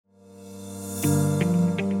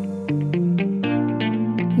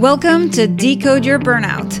Welcome to Decode Your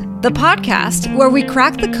Burnout, the podcast where we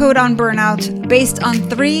crack the code on burnout based on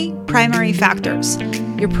three primary factors: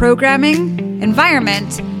 your programming,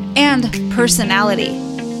 environment, and personality.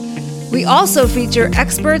 We also feature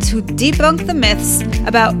experts who debunk the myths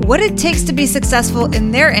about what it takes to be successful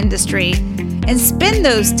in their industry and spin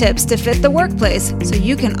those tips to fit the workplace so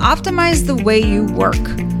you can optimize the way you work.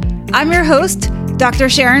 I'm your host, Dr.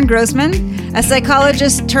 Sharon Grossman, a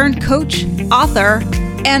psychologist turned coach, author,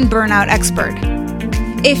 and burnout expert.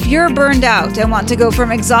 If you're burned out and want to go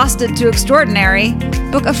from exhausted to extraordinary,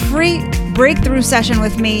 book a free breakthrough session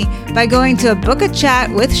with me by going to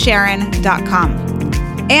bookachatwithsharon.com.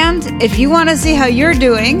 And if you want to see how you're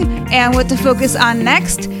doing and what to focus on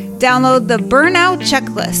next, download the Burnout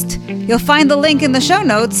Checklist. You'll find the link in the show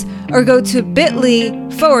notes or go to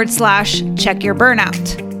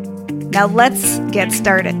bit.ly/checkyourburnout. Now let's get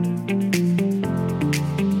started.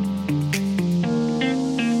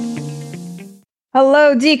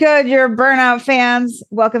 Hello, Decode Your Burnout fans.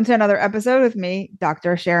 Welcome to another episode with me,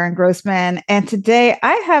 Dr. Sharon Grossman. And today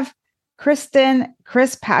I have Kristen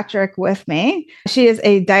Patrick with me. She is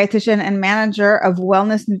a dietitian and manager of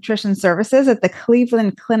wellness nutrition services at the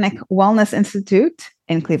Cleveland Clinic Wellness Institute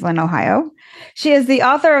in Cleveland, Ohio. She is the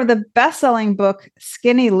author of the best-selling book,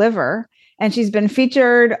 Skinny Liver, and she's been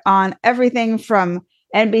featured on everything from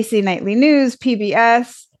NBC Nightly News,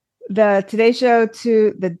 PBS, the Today Show,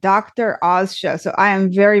 to the Dr. Oz show. So I am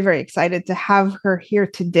very, very excited to have her here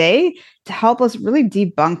today to help us really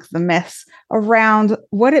debunk the myths around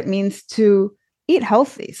what it means to eat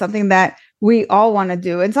healthy, something that we all want to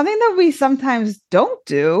do and something that we sometimes don't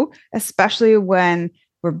do, especially when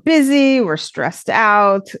we're busy, we're stressed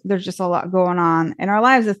out, there's just a lot going on in our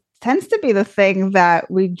lives. It tends to be the thing that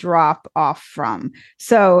we drop off from.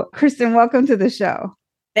 So Kristen, welcome to the show.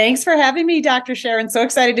 Thanks for having me, Dr. Sharon. So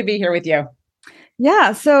excited to be here with you.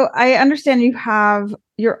 Yeah. So I understand you have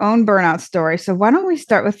your own burnout story. So why don't we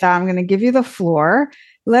start with that? I'm going to give you the floor.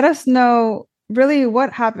 Let us know really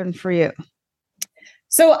what happened for you.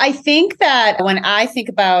 So I think that when I think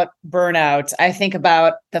about burnout, I think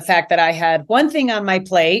about the fact that I had one thing on my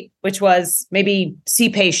plate, which was maybe see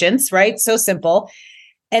patients, right? So simple.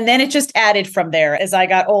 And then it just added from there. As I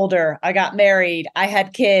got older, I got married, I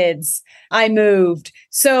had kids, I moved.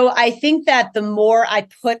 So I think that the more I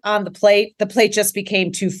put on the plate just became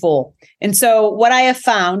too full. And so what I have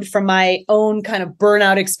found from my own kind of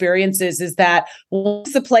burnout experiences is that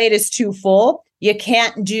once the plate is too full, you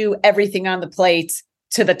can't do everything on the plate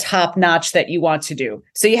to the top notch that you want to do.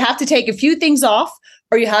 So you have to take a few things off,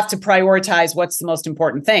 or you have to prioritize what's the most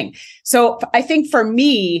important thing. So I think for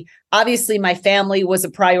me, obviously my family was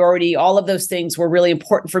a priority. All of those things were really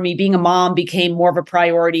important for me. Being a mom became more of a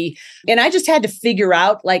priority. And I just had to figure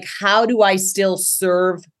out, like, how do I still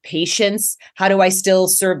serve patients? How do I still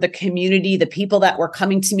serve the community, the people that were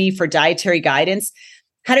coming to me for dietary guidance?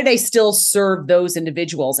 How did I still serve those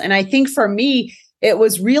individuals? And I think for me, it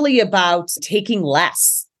was really about taking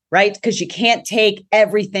less, right? Because you can't take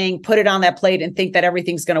everything, put it on that plate and think that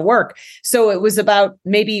everything's going to work. So it was about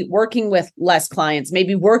maybe working with less clients,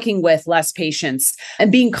 maybe working with less patients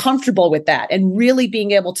and being comfortable with that and really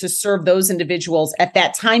being able to serve those individuals at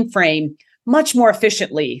that time frame much more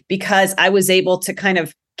efficiently because I was able to kind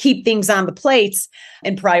of keep things on the plates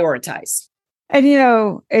and prioritize. And,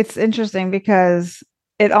 it's interesting because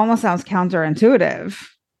it almost sounds counterintuitive.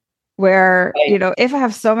 Where, if I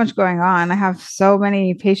have so much going on, I have so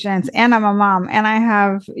many patients and I'm a mom and I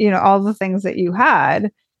have, all the things that you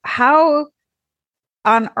had, how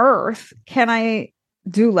on earth can I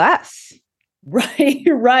do less?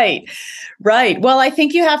 Right. Well, I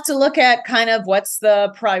think you have to look at kind of what's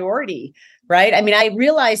the priority, right? I mean, I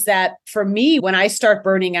realized that for me, when I start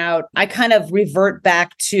burning out, I kind of revert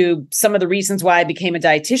back to some of the reasons why I became a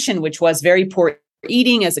dietitian, which was very poor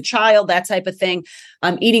eating as a child, that type of thing.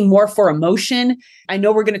 Eating more for emotion. I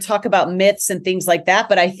know we're going to talk about myths and things like that,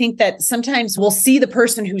 but I think that sometimes we'll see the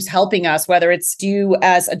person who's helping us, whether it's you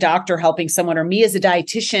as a doctor helping someone or me as a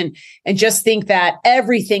dietitian, and just think that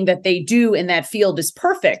everything that they do in that field is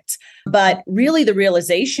perfect. But really the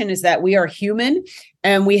realization is that we are human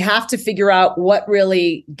and we have to figure out what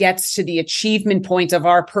really gets to the achievement point of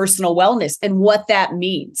our personal wellness and what that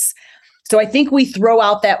means. So I think we throw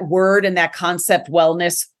out that word and that concept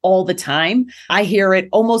wellness all the time. I hear it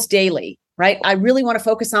almost daily, right? I really want to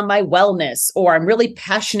focus on my wellness, or I'm really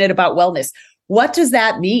passionate about wellness. What does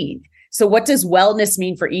that mean? So what does wellness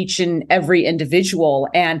mean for each and every individual?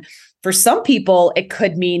 And for some people, it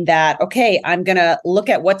could mean that, okay, I'm going to look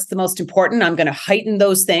at what's the most important. I'm going to heighten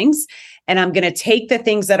those things, and I'm going to take the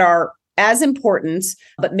things that are as important,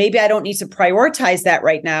 but maybe I don't need to prioritize that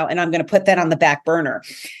right now. And I'm going to put that on the back burner.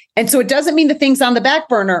 And so it doesn't mean the things on the back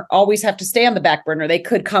burner always have to stay on the back burner. They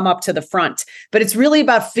could come up to the front, but it's really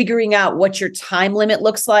about figuring out what your time limit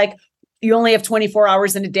looks like. You only have 24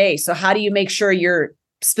 hours in a day. So how do you make sure you're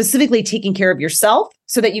specifically taking care of yourself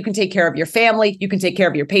so that you can take care of your family, you can take care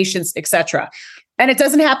of your patients, et cetera. And it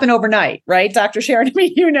doesn't happen overnight, right? Dr. Sharon, I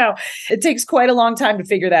mean, it takes quite a long time to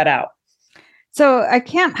figure that out. So I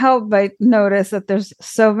can't help but notice that there's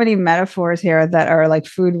so many metaphors here that are like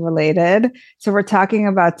food related. So we're talking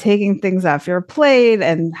about taking things off your plate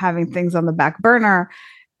and having things on the back burner,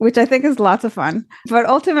 which I think is lots of fun. But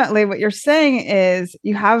ultimately what you're saying is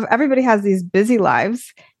everybody has these busy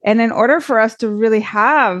lives. And in order for us to really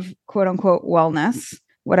have quote unquote wellness,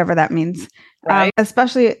 whatever that means, right.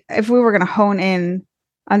 Especially if we were going to hone in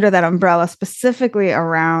under that umbrella specifically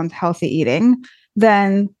around healthy eating,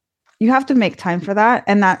 then you have to make time for that.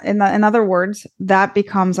 And that, in other words, that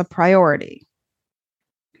becomes a priority.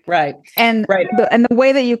 Right. And the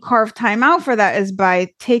way that you carve time out for that is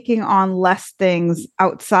by taking on less things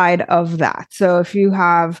outside of that. So if you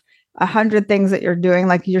have 100 things that you're doing,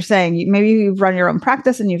 like you're saying, maybe you run your own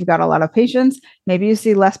practice and you've got a lot of patients, maybe you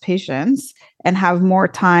see less patients and have more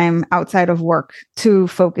time outside of work to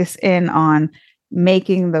focus in on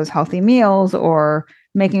making those healthy meals or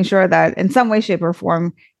making sure that in some way, shape, or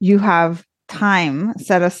form, you have time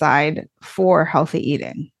set aside for healthy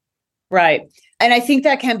eating. Right. And I think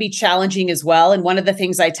that can be challenging as well. And one of the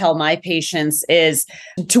things I tell my patients is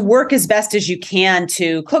to work as best as you can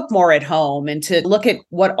to cook more at home and to look at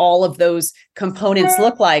what all of those components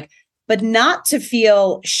look like, but not to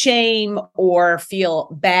feel shame or feel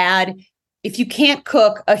bad if you can't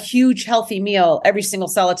cook a huge healthy meal every single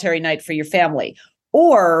solitary night for your family,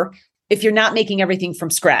 or if you're not making everything from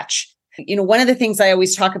scratch. One of the things I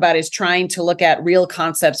always talk about is trying to look at real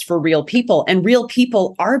concepts for real people, and real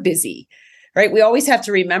people are busy, right? We always have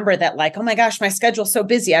to remember that, like, oh my gosh, my schedule's so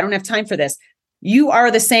busy, I don't have time for this. You are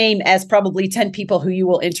the same as probably 10 people who you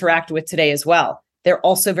will interact with today as well. They're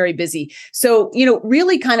also very busy. So,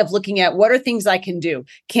 really kind of looking at what are things I can do?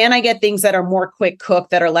 Can I get things that are more quick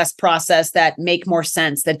cooked, that are less processed, that make more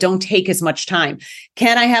sense, that don't take as much time?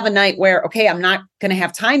 Can I have a night where, okay, I'm not going to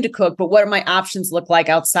have time to cook, but what do my options look like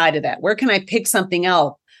outside of that? Where can I pick something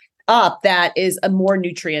else up that is a more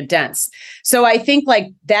nutrient dense? So I think like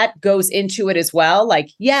that goes into it as well. Like,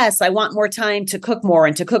 yes, I want more time to cook more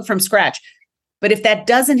and to cook from scratch. But if that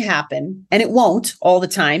doesn't happen, and it won't all the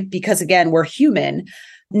time, because again, we're human,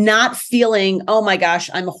 not feeling, oh my gosh,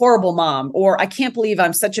 I'm a horrible mom, or I can't believe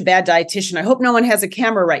I'm such a bad dietitian. I hope no one has a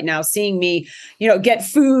camera right now seeing me, get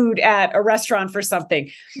food at a restaurant for something.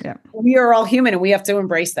 Yeah. We are all human and we have to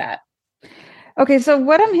embrace that. Okay, so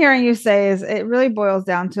what I'm hearing you say is it really boils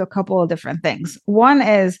down to a couple of different things. One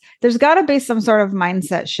is there's got to be some sort of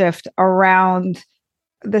mindset shift around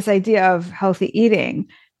this idea of healthy eating.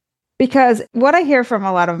 Because what I hear from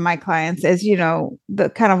a lot of my clients is,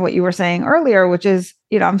 the kind of what you were saying earlier, which is,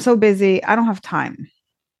 I'm so busy, I don't have time.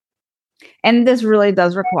 And this really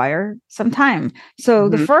does require some time. So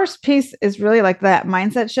the first piece is really like that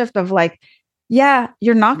mindset shift of like, yeah,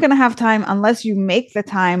 you're not going to have time unless you make the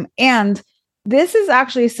time. And this is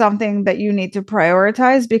actually something that you need to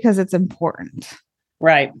prioritize because it's important.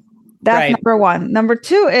 Right. That's number one. Number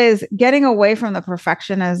two is getting away from the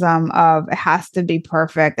perfectionism of it has to be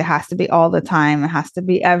perfect. It has to be all the time. It has to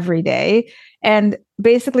be every day. And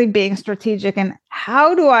basically being strategic and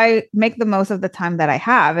how do I make the most of the time that I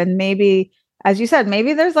have? And maybe, as you said,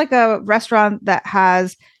 maybe there's like a restaurant that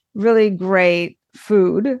has really great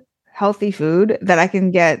food, healthy food that I can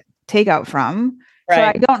get takeout from. Right. So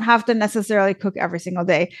I don't have to necessarily cook every single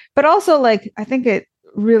day. But also, like, I think it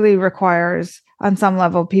really requires on some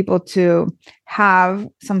level people to have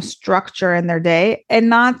some structure in their day and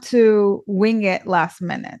not to wing it last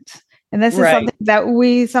minute. And this is something that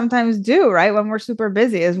we sometimes do, right? When we're super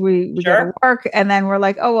busy is we go to work and then we're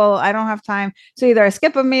like, oh, well, I don't have time. So either I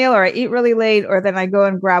skip a meal or I eat really late, or then I go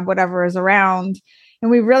and grab whatever is around. And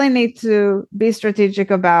we really need to be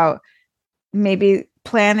strategic about maybe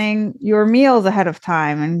planning your meals ahead of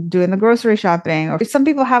time and doing the grocery shopping. Or some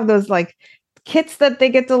people have those like kits that they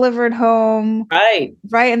get delivered home. Right.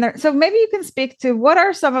 And so maybe you can speak to what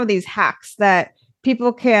are some of these hacks that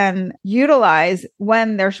people can utilize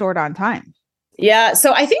when they're short on time? Yeah.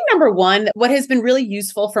 So I think number one, what has been really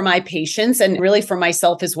useful for my patients and really for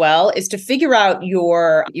myself as well is to figure out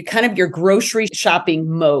your grocery shopping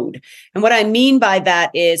mode. And what I mean by that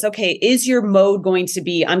is, okay, is your mode going to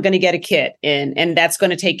be, I'm going to get a kit in, and that's going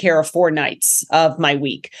to take care of 4 nights of my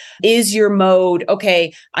week? Is your mode,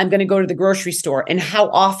 okay, I'm going to go to the grocery store, and how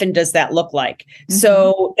often does that look like? Mm-hmm.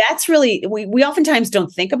 So that's really, we oftentimes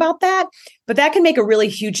don't think about that, but that can make a really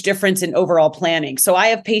huge difference in overall planning. So I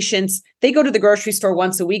have patients, they go to the grocery store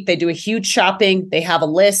once a week. They do a huge shopping. They have a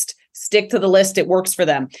list, stick to the list. It works for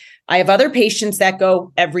them. I have other patients that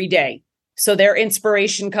go every day. So their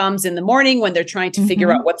inspiration comes in the morning when they're trying to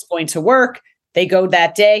figure out what's going to work. They go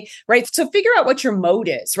that day, right? So figure out what your mode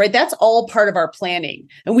is, right? That's all part of our planning.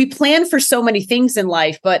 And we plan for so many things in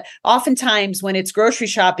life, but oftentimes when it's grocery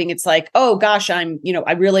shopping, it's like, oh gosh, I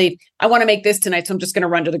want to make this tonight. So I'm just going to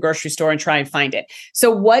run to the grocery store and try and find it. So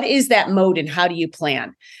what is that mode and how do you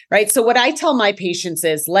plan, right? So what I tell my patients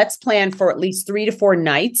is let's plan for at least 3 to 4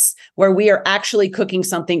 nights where we are actually cooking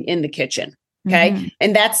something in the kitchen. Okay. Mm-hmm.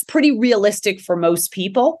 And that's pretty realistic for most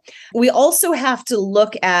people. We also have to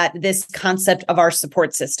look at this concept of our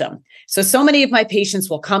support system. So many of my patients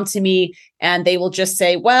will come to me and they will just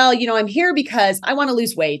say, well, I'm here because I want to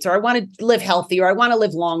lose weight, or I want to live healthy, or I want to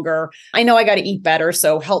live longer. I know I got to eat better.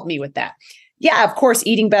 So help me with that. Yeah, of course,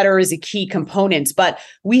 eating better is a key component, but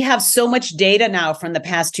we have so much data now from the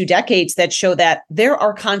past 2 decades that show that there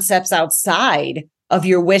are concepts outside of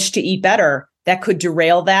your wish to eat better that could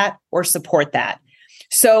derail that or support that.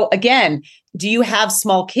 So again, do you have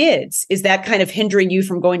small kids? Is that kind of hindering you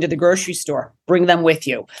from going to the grocery store? Bring them with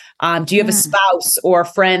you. Do you have a spouse or a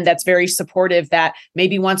friend that's very supportive that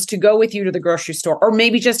maybe wants to go with you to the grocery store, or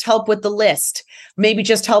maybe just help with the list, maybe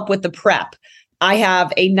just help with the prep? I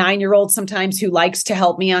have a 9-year-old sometimes who likes to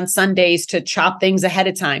help me on Sundays to chop things ahead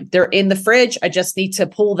of time. They're in the fridge. I just need to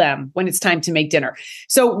pull them when it's time to make dinner.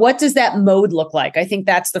 So what does that mode look like? I think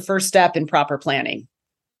that's the first step in proper planning.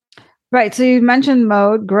 Right. So you mentioned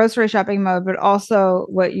mode, grocery shopping mode, but also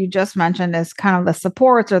what you just mentioned is kind of the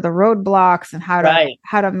supports or the roadblocks and how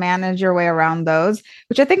to manage your way around those,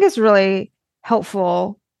 which I think is really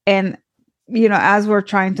helpful. And, as we're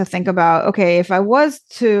trying to think about, okay, if I was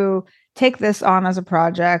to take this on as a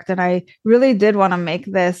project and I really did want to make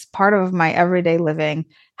this part of my everyday living,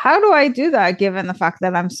 how do I do that given the fact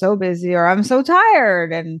that I'm so busy or I'm so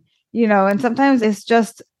tired? And, and sometimes it's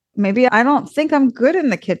just, maybe I don't think I'm good in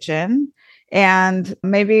the kitchen, and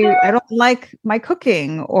maybe I don't like my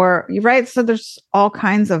cooking, or right. So there's all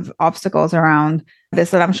kinds of obstacles around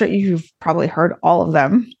this, and I'm sure you've probably heard all of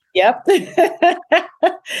them. Yep.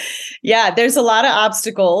 Yeah, there's a lot of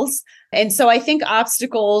obstacles. And so I think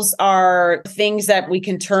obstacles are things that we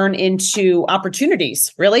can turn into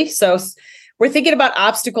opportunities, really. So we're thinking about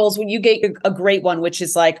obstacles when you get a great one, which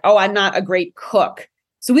is like, oh, I'm not a great cook.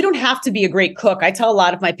 So we don't have to be a great cook. I tell a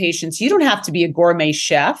lot of my patients, you don't have to be a gourmet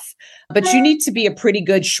chef, but you need to be a pretty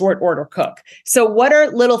good short order cook. So what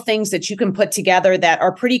are little things that you can put together that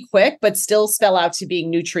are pretty quick, but still spell out to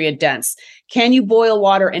being nutrient dense? Can you boil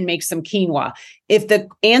water and make some quinoa? If the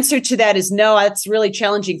answer to that is no, that's really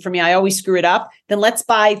challenging for me, I always screw it up, then let's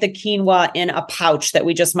buy the quinoa in a pouch that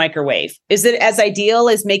we just microwave. Is it as ideal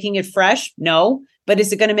as making it fresh? No. But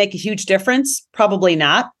is it going to make a huge difference? Probably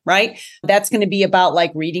not, right? That's going to be about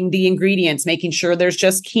like reading the ingredients, making sure there's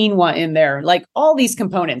just quinoa in there, like all these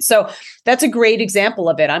components. So that's a great example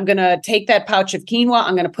of it. I'm going to take that pouch of quinoa.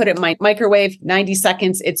 I'm going to put it in my microwave, 90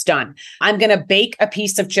 seconds, it's done. I'm going to bake a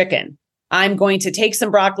piece of chicken. I'm going to take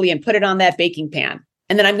some broccoli and put it on that baking pan.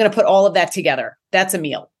 And then I'm going to put all of that together. That's a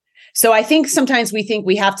meal. So I think sometimes we think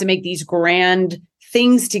we have to make these grand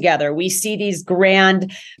things together. We see these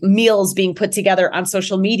grand meals being put together on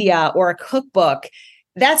social media or a cookbook.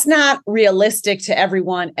 That's not realistic to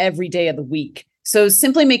everyone every day of the week. So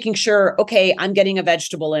simply making sure, okay, I'm getting a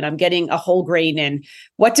vegetable in, I'm getting a whole grain in.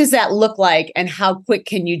 What does that look like? And how quick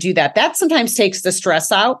can you do that? That sometimes takes the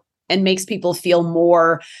stress out and makes people feel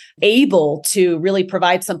more able to really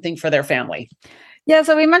provide something for their family. Yeah.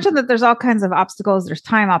 So we mentioned that there's all kinds of obstacles. There's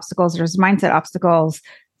time obstacles, there's mindset obstacles.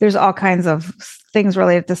 There's all kinds of things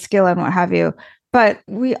related to skill and what have you. But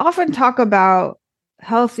we often talk about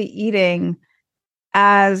healthy eating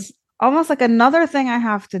as almost like another thing I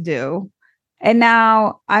have to do. And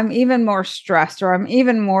now I'm even more stressed or I'm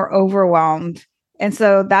even more overwhelmed. And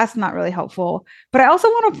so that's not really helpful. But I also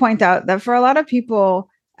want to point out that for a lot of people,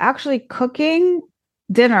 actually cooking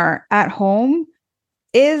dinner at home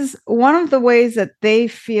is one of the ways that they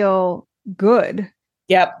feel good.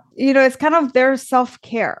 Yep. It's kind of their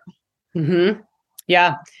self-care. Mm-hmm.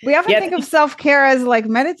 Yeah. We often think of self-care as like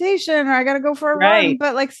meditation or I got to go for a run,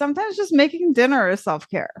 but like sometimes just making dinner is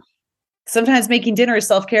self-care. Sometimes making dinner is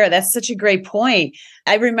self-care. That's such a great point.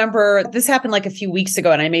 I remember this happened like a few weeks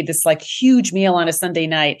ago, and I made this like huge meal on a Sunday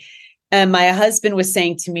night. And my husband was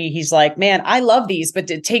saying to me, he's like, man, I love these, but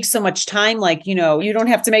it takes so much time. Like, you don't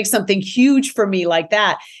have to make something huge for me like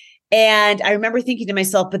that. And I remember thinking to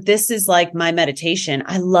myself, but this is like my meditation.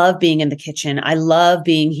 I love being in the kitchen. I love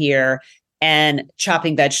being here and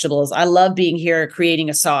chopping vegetables. I love being here creating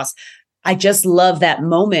a sauce. I just love that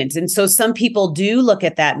moment. And so some people do look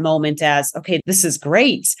at that moment as, okay, this is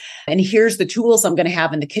great. And here's the tools I'm going to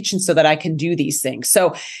have in the kitchen so that I can do these things.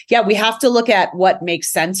 So yeah, we have to look at what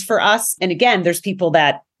makes sense for us. And again, there's people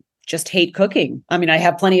that just hate cooking. I mean, I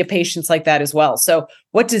have plenty of patients like that as well. So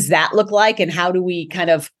what does that look like? And how do we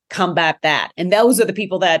kind of combat that? And those are the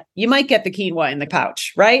people that you might get the quinoa in the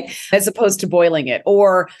pouch, right? As opposed to boiling it.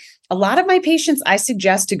 Or a lot of my patients, I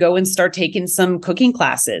suggest to go and start taking some cooking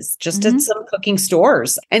classes just at some cooking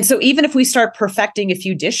stores. And so even if we start perfecting a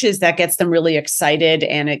few dishes, that gets them really excited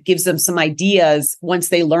and it gives them some ideas once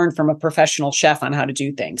they learn from a professional chef on how to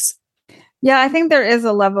do things. Yeah, I think there is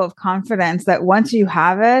a level of confidence that once you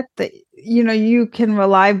have it, that you can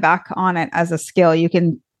rely back on it as a skill. You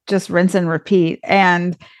can just rinse and repeat.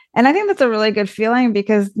 And I think that's a really good feeling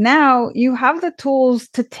because now you have the tools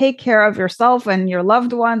to take care of yourself and your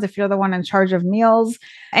loved ones if you're the one in charge of meals.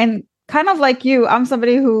 And kind of like you, I'm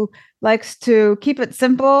somebody who likes to keep it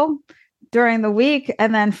simple during the week.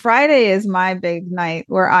 And then Friday is my big night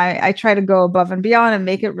where I try to go above and beyond and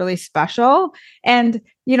make it really special. And,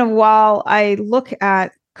 while I look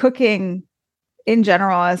at cooking in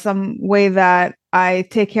general as some way that I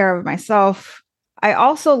take care of myself, I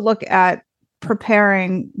also look at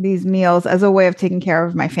preparing these meals as a way of taking care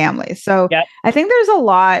of my family. So yep. I think there's a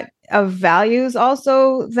lot of values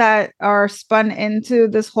also that are spun into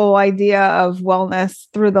this whole idea of wellness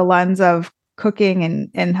through the lens of cooking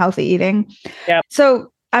and healthy eating. Yep.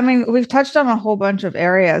 So, I mean, we've touched on a whole bunch of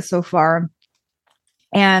areas so far.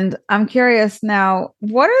 And I'm curious now,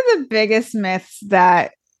 what are the biggest myths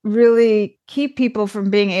that really keep people from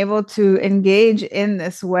being able to engage in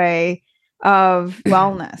this way of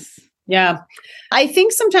wellness? Yeah. I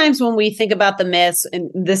think sometimes when we think about the myths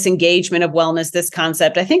and this engagement of wellness, this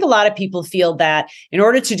concept, I think a lot of people feel that in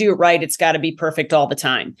order to do it right, it's got to be perfect all the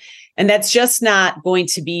time. And that's just not going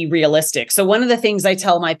to be realistic. So one of the things I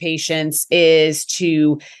tell my patients is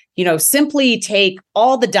to, simply take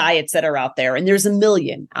all the diets that are out there, and there's a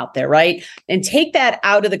million out there, right? And take that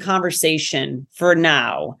out of the conversation for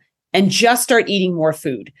now and just start eating more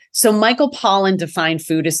food. So Michael Pollan defined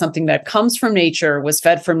food as something that comes from nature, was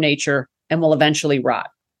fed from nature, and will eventually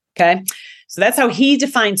rot. Okay. So that's how he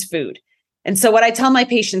defines food. And so what I tell my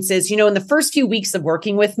patients is, in the first few weeks of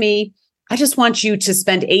working with me, I just want you to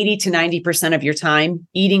spend 80 to 90% of your time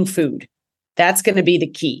eating food. That's going to be the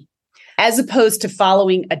key, as opposed to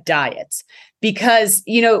following a diet. Because,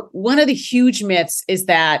 one of the huge myths is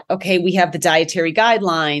that, okay, we have the dietary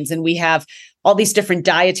guidelines and we have all these different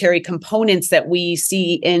dietary components that we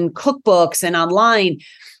see in cookbooks and online.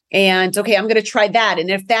 And okay, I'm going to try that.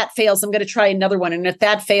 And if that fails, I'm going to try another one. And if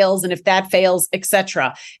that fails,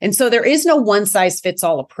 etc. And so there is no one size fits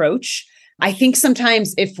all approach. I think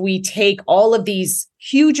sometimes if we take all of these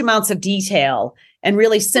huge amounts of detail and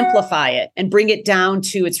really simplify it and bring it down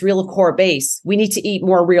to its real core base, we need to eat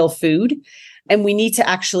more real food. And we need to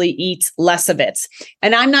actually eat less of it.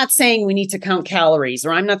 And I'm not saying we need to count calories,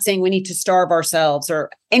 or I'm not saying we need to starve ourselves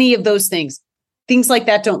or any of those things. Things like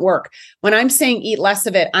that don't work. When I'm saying eat less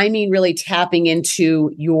of it, I mean really tapping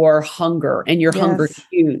into your hunger and your hunger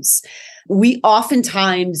cues. We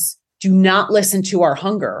oftentimes do not listen to our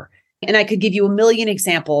hunger. And I could give you a million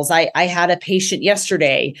examples. I had a patient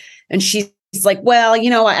yesterday and she's like, well,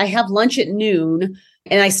 I have lunch at noon.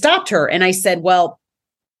 And I stopped her and I said, well,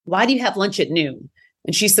 why do you have lunch at noon?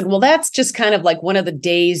 And she said, well, that's just kind of like one of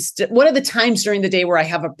the times during the day where I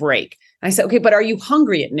have a break. And I said, okay, but are you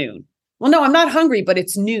hungry at noon? Well, no, I'm not hungry, but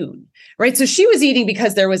it's noon, right? So she was eating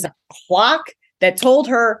because there was a clock that told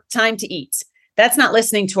her time to eat. That's not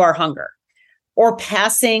listening to our hunger. Or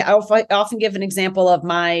passing, I often give an example of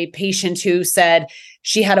my patient who said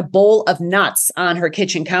she had a bowl of nuts on her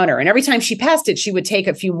kitchen counter. And every time she passed it, she would take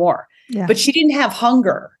a few more, but she didn't have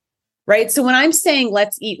hunger. Right. So when I'm saying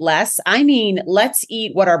let's eat less, I mean, let's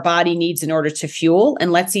eat what our body needs in order to fuel,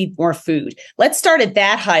 and let's eat more food. Let's start at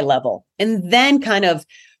that high level and then kind of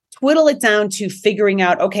twiddle it down to figuring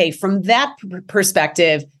out, okay, from that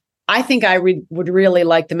perspective, I think I would really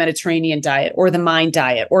like the Mediterranean diet or the Mind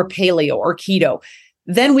diet or paleo or keto.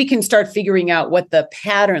 Then we can start figuring out what the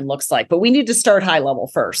pattern looks like. But we need to start high level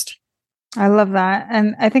first. I love that.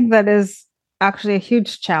 And I think that is actually a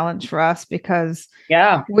huge challenge for us because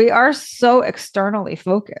Yeah. we are so externally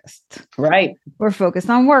focused. Right. We're focused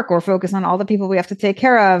on work. We're focused on all the people we have to take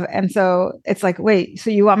care of. And so it's like, wait, so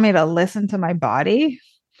you want me to listen to my body?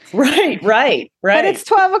 Right. But it's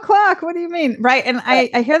 12 o'clock. What do you mean? Right. And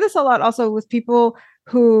I hear this a lot also with people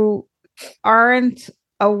who aren't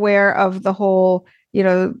aware of the whole,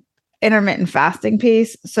 intermittent fasting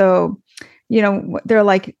piece. So, they're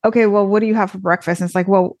like, okay, well, what do you have for breakfast? And it's like,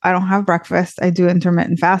 well, I don't have breakfast. I do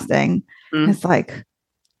intermittent fasting. It's like,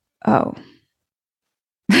 oh,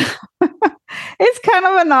 it's kind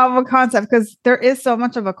of a novel concept because there is so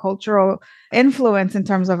much of a cultural influence in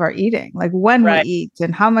terms of our eating, like when we eat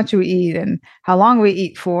and how much we eat and how long we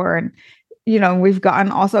eat for. And, we've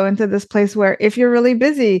gotten also into this place where if you're really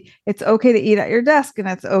busy, it's okay to eat at your desk and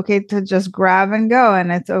it's okay to just grab and go.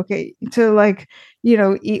 And it's okay to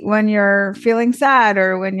eat when you're feeling sad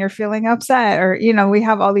or when you're feeling upset or, we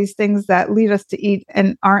have all these things that lead us to eat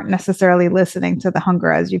and aren't necessarily listening to the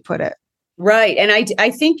hunger, as you put it. Right. And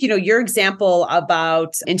I think, your example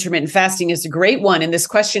about intermittent fasting is a great one. And this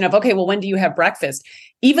question of, okay, well, when do you have breakfast?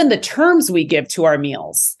 Even the terms we give to our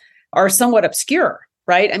meals are somewhat obscure,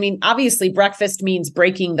 right? I mean, obviously breakfast means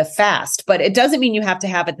breaking the fast, but it doesn't mean you have to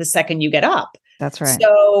have it the second you get up. That's right.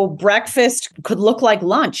 So breakfast could look like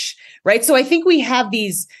lunch, right? So I think we have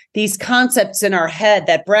these concepts in our head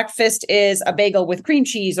that breakfast is a bagel with cream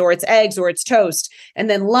cheese or it's eggs or it's toast. And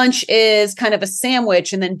then lunch is kind of a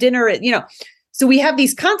sandwich and then dinner, so we have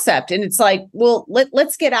these concepts and it's like, well,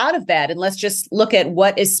 let's get out of that and let's just look at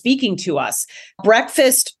what is speaking to us.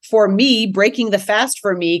 Breakfast for me, breaking the fast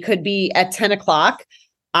for me could be at 10 o'clock.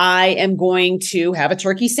 I am going to have a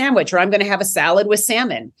turkey sandwich or I'm going to have a salad with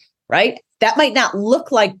salmon, right? That might not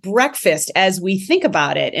look like breakfast as we think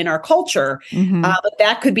about it in our culture, but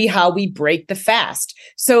that could be how we break the fast.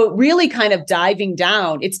 So really kind of diving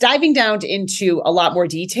down into a lot more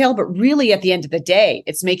detail, but really at the end of the day,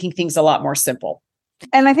 it's making things a lot more simple.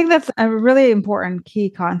 And I think that's a really important key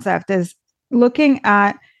concept is looking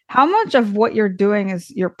at how much of what you're doing is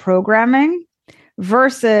your programming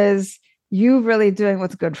versus you really doing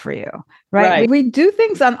what's good for you, right? We do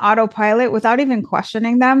things on autopilot without even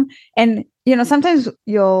questioning them. And, sometimes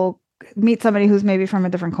you'll meet somebody who's maybe from a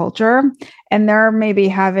different culture and they're maybe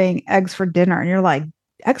having eggs for dinner. And you're like,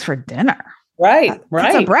 eggs for dinner? Right.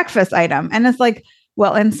 It's a breakfast item. And it's like,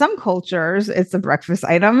 well, in some cultures, it's a breakfast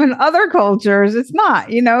item. In other cultures, it's not,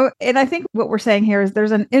 And I think what we're saying here is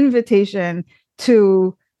there's an invitation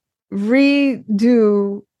to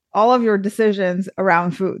redo all of your decisions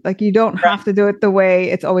around food. Like you don't have to do it the way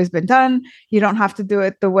it's always been done. You don't have to do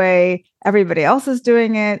it the way everybody else is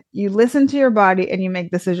doing it. You listen to your body and you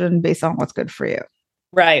make decisions based on what's good for you.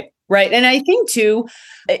 Right. And I think too,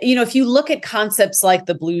 if you look at concepts like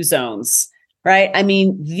the blue zones, right? I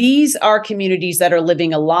mean, these are communities that are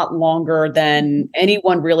living a lot longer than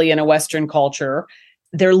anyone really in a Western culture.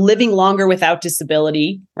 They're living longer without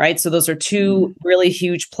disability, right? So those are two really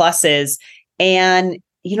huge pluses. And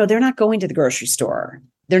they're not going to the grocery store.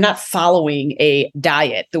 They're not following a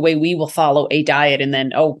diet the way we will follow a diet. And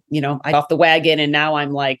then, I off the wagon and now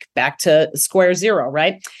I'm like back to square zero,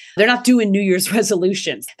 right? They're not doing New Year's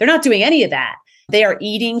resolutions. They're not doing any of that. They are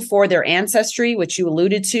eating for their ancestry, which you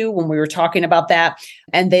alluded to when we were talking about that.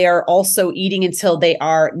 And they are also eating until they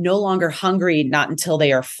are no longer hungry, not until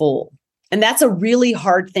they are full. And that's a really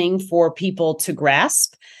hard thing for people to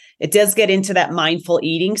grasp. It does get into that mindful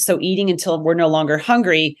eating. So eating until we're no longer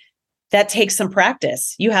hungry, that takes some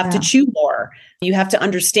practice. You have to chew more. You have to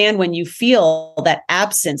understand when you feel that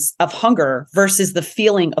absence of hunger versus the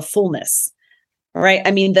feeling of fullness, right?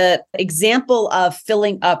 I mean, the example of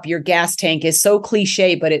filling up your gas tank is so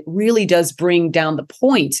cliche, but it really does bring down the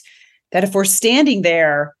point that if we're standing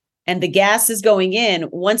there and the gas is going in,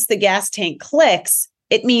 once the gas tank clicks,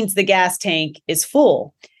 it means the gas tank is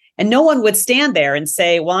full. And no one would stand there and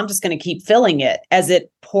say, well, I'm just going to keep filling it as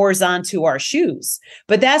it pours onto our shoes.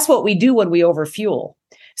 But that's what we do when we overfuel.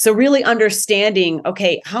 So really understanding,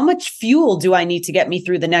 okay, how much fuel do I need to get me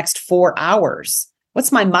through the next 4 hours?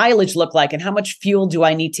 What's my mileage look like? And how much fuel do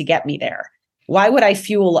I need to get me there? Why would I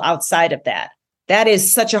fuel outside of that? That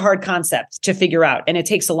is such a hard concept to figure out. And it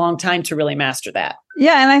takes a long time to really master that.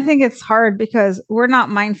 Yeah. And I think it's hard because we're not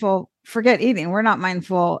mindful. Forget eating. We're not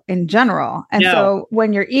mindful in general. And so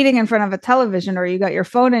when you're eating in front of a television or you got your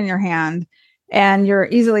phone in your hand and you're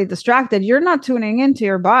easily distracted, you're not tuning into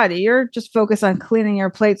your body. You're just focused on cleaning your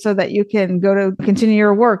plate so that you can go to continue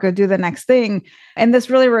your work or do the next thing. And this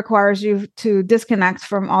really requires you to disconnect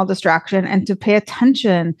from all distraction and to pay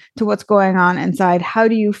attention to what's going on inside. How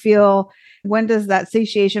do you feel? When does that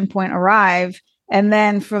satiation point arrive? And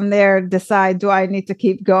then from there, decide, do I need to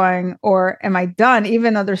keep going or am I done,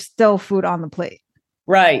 even though there's still food on the plate?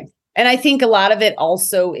 Right. And I think a lot of it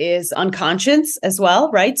also is unconscious as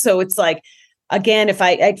well, right? So it's like, again, if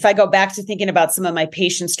I go back to thinking about some of my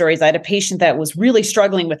patient stories, I had a patient that was really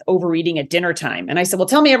struggling with overeating at dinner time. And I said, well,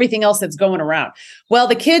 tell me everything else that's going around. Well,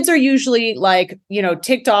 the kids are usually like,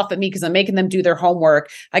 ticked off at me because I'm making them do their homework.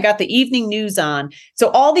 I got the evening news on. So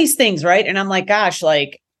all these things, right? And I'm like, gosh,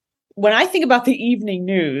 like when I think about the evening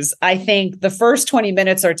news, I think the first 20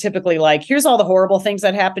 minutes are typically like, here's all the horrible things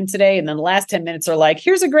that happened today. And then the last 10 minutes are like,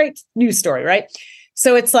 here's a great news story, right?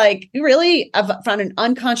 So it's like, really, on an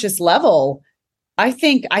unconscious level, I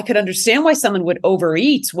think I could understand why someone would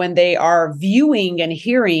overeat when they are viewing and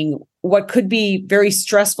hearing what could be very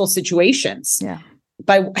stressful situations. Yeah.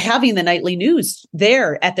 By having the nightly news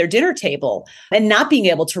there at their dinner table and not being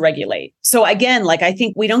able to regulate. So again, like I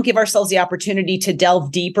think we don't give ourselves the opportunity to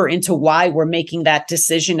delve deeper into why we're making that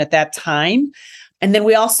decision at that time. And then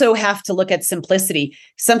we also have to look at simplicity.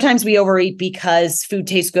 Sometimes we overeat because food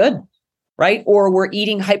tastes good, right? Or we're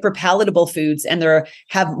eating hyperpalatable foods and they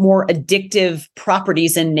have more addictive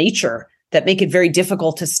properties in nature that make it very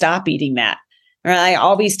difficult to stop eating that. And I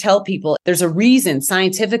always tell people there's a reason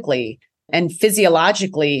scientifically and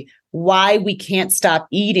physiologically why we can't stop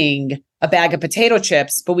eating a bag of potato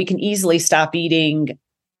chips, but we can easily stop eating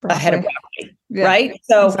a head of broccoli, right?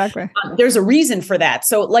 So exactly. There's a reason for that.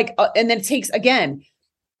 So and then it takes, again,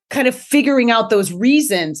 kind of figuring out those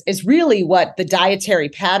reasons is really what the dietary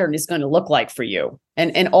pattern is going to look like for you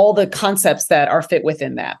and all the concepts that are fit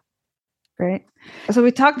within that. Great. So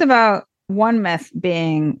we talked about one myth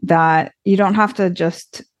being that you don't have to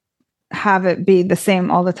just have it be the same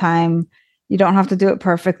all the time. You don't have to do it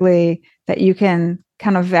perfectly, that you can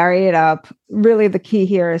kind of vary it up. Really, the key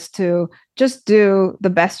here is to just do the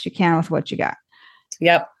best you can with what you got.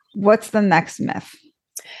 Yep. What's the next myth?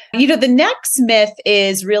 The next myth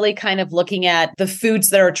is really kind of looking at the foods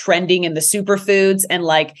that are trending and the superfoods and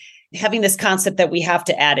like having this concept that we have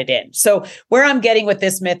to add it in. So where I'm getting with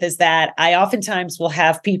this myth is that I oftentimes will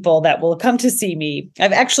have people that will come to see me.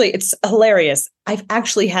 It's hilarious. I've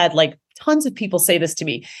actually had like tons of people say this to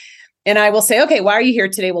me. And I will say, okay, why are you here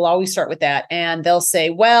today? We'll always start with that. And they'll say,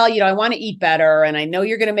 well, I want to eat better. And I know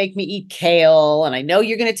you're going to make me eat kale. And I know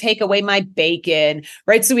you're going to take away my bacon,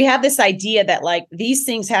 right? So we have this idea that like these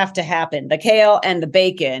things have to happen, the kale and the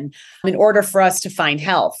bacon, in order for us to find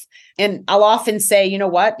health. And I'll often say, you know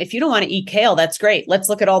what, if you don't want to eat kale, that's great. Let's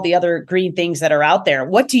look at all the other green things that are out there.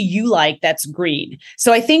 What do you like that's green?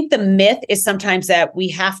 So I think the myth is sometimes that we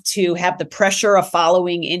have to have the pressure of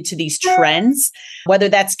following into these trends, whether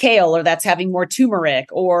that's kale or that's having more turmeric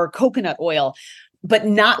or coconut oil, but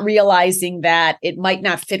not realizing that it might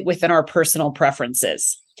not fit within our personal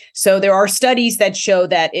preferences. So there are studies that show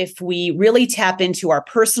that if we really tap into our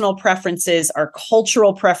personal preferences, our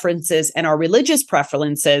cultural preferences, and our religious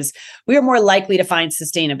preferences, we are more likely to find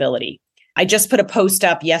sustainability. I just put a post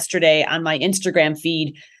up yesterday on my Instagram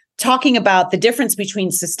feed talking about the difference between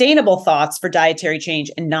sustainable thoughts for dietary change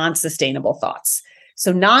and non-sustainable thoughts.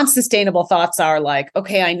 So non-sustainable thoughts are like,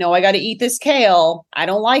 okay, I know I got to eat this kale. I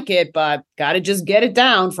don't like it, but got to just get it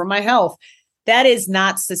down for my health. That is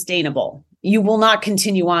not sustainable. You will not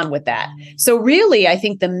continue on with that. So really, I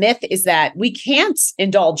think the myth is that we can't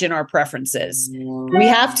indulge in our preferences. We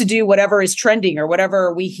have to do whatever is trending or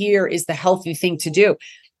whatever we hear is the healthy thing to do.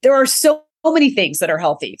 There are so many things that are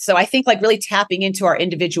healthy. So I think like really tapping into our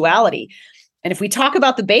individuality. And if we talk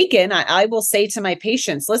about the bacon, I will say to my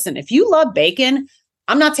patients, listen, if you love bacon,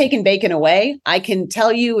 I'm not taking bacon away. I can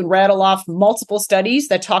tell you and rattle off multiple studies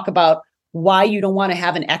that talk about why you don't want to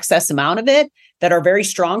have an excess amount of it, that are very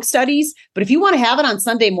strong studies. But if you want to have it on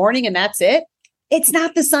Sunday morning and that's it, it's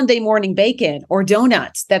not the Sunday morning bacon or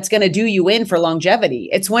donuts that's going to do you in for longevity.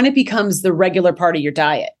 It's when it becomes the regular part of your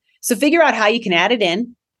diet. So figure out how you can add it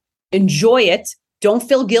in, enjoy it, don't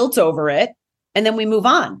feel guilt over it, and then we move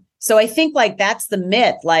on. So I think like that's the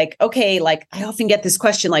myth. Like, okay, like I often get this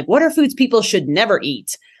question, like, what are foods people should never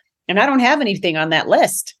eat? And I don't have anything on that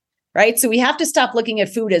list. Right. So we have to stop looking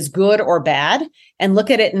at food as good or bad and look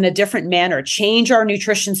at it in a different manner, change our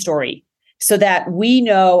nutrition story so that we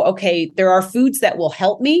know, okay, there are foods that will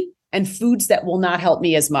help me and foods that will not help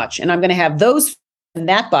me as much. And I'm going to have those in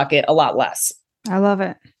that bucket a lot less. I love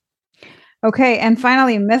it. Okay. And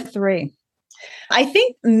finally, myth 3. I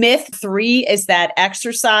think myth 3 is that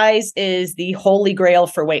exercise is the holy grail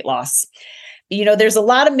for weight loss. There's a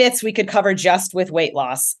lot of myths we could cover just with weight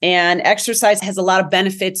loss, and exercise has a lot of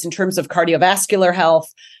benefits in terms of cardiovascular health,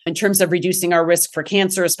 in terms of reducing our risk for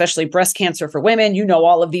cancer, especially breast cancer for women.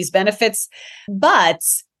 All of these benefits, but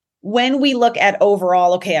when we look at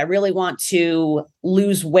overall, okay, I really want to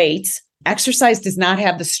lose weight, exercise does not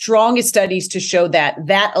have the strongest studies to show that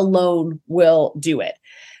that alone will do it.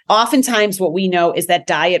 Oftentimes, what we know is that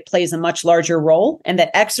diet plays a much larger role and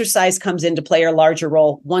that exercise comes into play a larger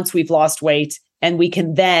role once we've lost weight, and we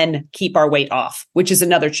can then keep our weight off, which is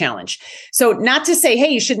another challenge. So not to say, hey,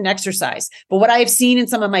 you shouldn't exercise, but what I've seen in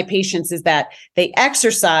some of my patients is that they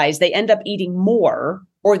exercise, they end up eating more,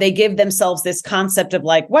 or they give themselves this concept of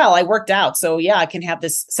like, well, I worked out, so yeah, I can have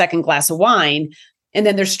this second glass of wine. And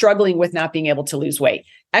then they're struggling with not being able to lose weight.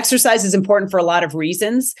 Exercise is important for a lot of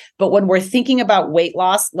reasons, but when we're thinking about weight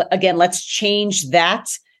loss, again, let's change that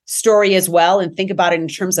story as well and think about it in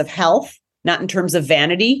terms of health, not in terms of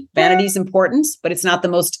vanity. Vanity is important, but it's not the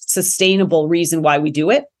most sustainable reason why we do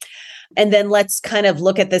it. And then let's kind of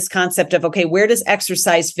look at this concept of, okay, where does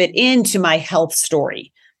exercise fit into my health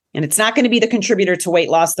story? And it's not going to be the contributor to weight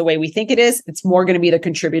loss the way we think it is. It's more going to be the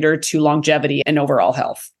contributor to longevity and overall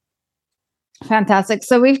health. Fantastic.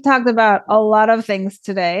 So we've talked about a lot of things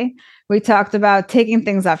today. We talked about taking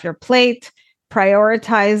things off your plate,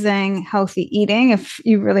 prioritizing healthy eating. If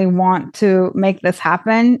you really want to make this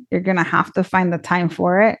happen, you're going to have to find the time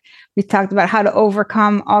for it. We talked about how to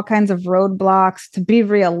overcome all kinds of roadblocks, to be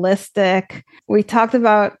realistic. We talked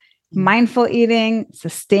about mindful eating,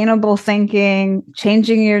 sustainable thinking,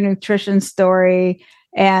 changing your nutrition story,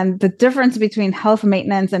 and the difference between health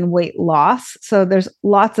maintenance and weight loss. So there's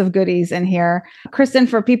lots of goodies in here. Kristen,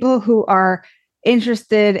 for people who are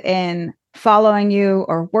interested in following you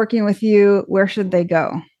or working with you, where should they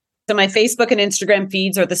go? So my Facebook and Instagram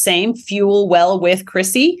feeds are the same, Fuel Well with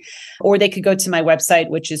Chrissy, or they could go to my website,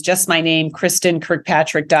 which is just my name,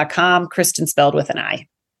 KristenKirkpatrick.com, Kristen spelled with an I.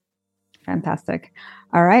 Fantastic.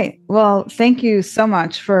 All right. Well, thank you so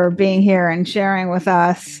much for being here and sharing with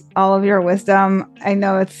us all of your wisdom. I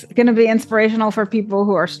know it's going to be inspirational for people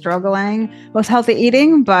who are struggling with healthy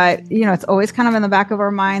eating, but it's always kind of in the back of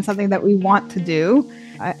our mind, something that we want to do.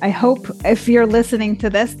 I hope if you're listening to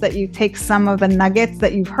this, that you take some of the nuggets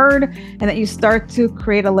that you've heard and that you start to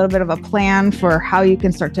create a little bit of a plan for how you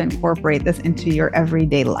can start to incorporate this into your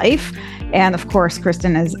everyday life. And of course,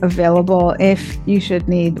 Kristen is available if you should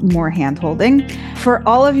need more hand-holding. For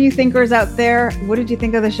all of you thinkers out there, what did you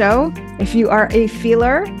think of the show? If you are a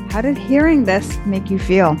feeler, how did hearing this make you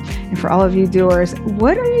feel? And for all of you doers,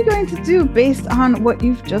 what are you going to do based on what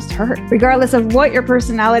you've just heard? Regardless of what your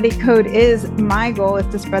personality code is, my goal is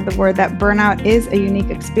to spread the word that burnout is a unique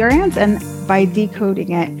experience, and by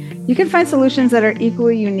decoding it, you can find solutions that are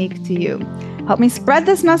equally unique to you. Help me spread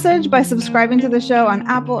this message by subscribing to the show on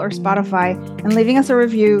Apple or Spotify and leaving us a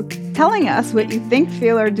review telling us what you think,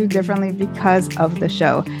 feel, or do differently because of the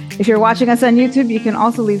show. If you're watching us on YouTube, you can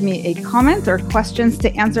also leave me a comment or questions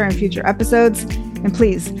to answer in future episodes. And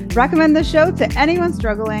please recommend the show to anyone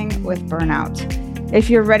struggling with burnout. If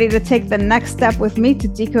you're ready to take the next step with me to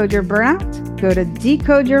decode your burnout, go to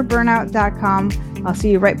decodeyourburnout.com. I'll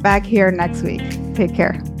see you right back here next week. Take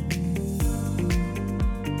care.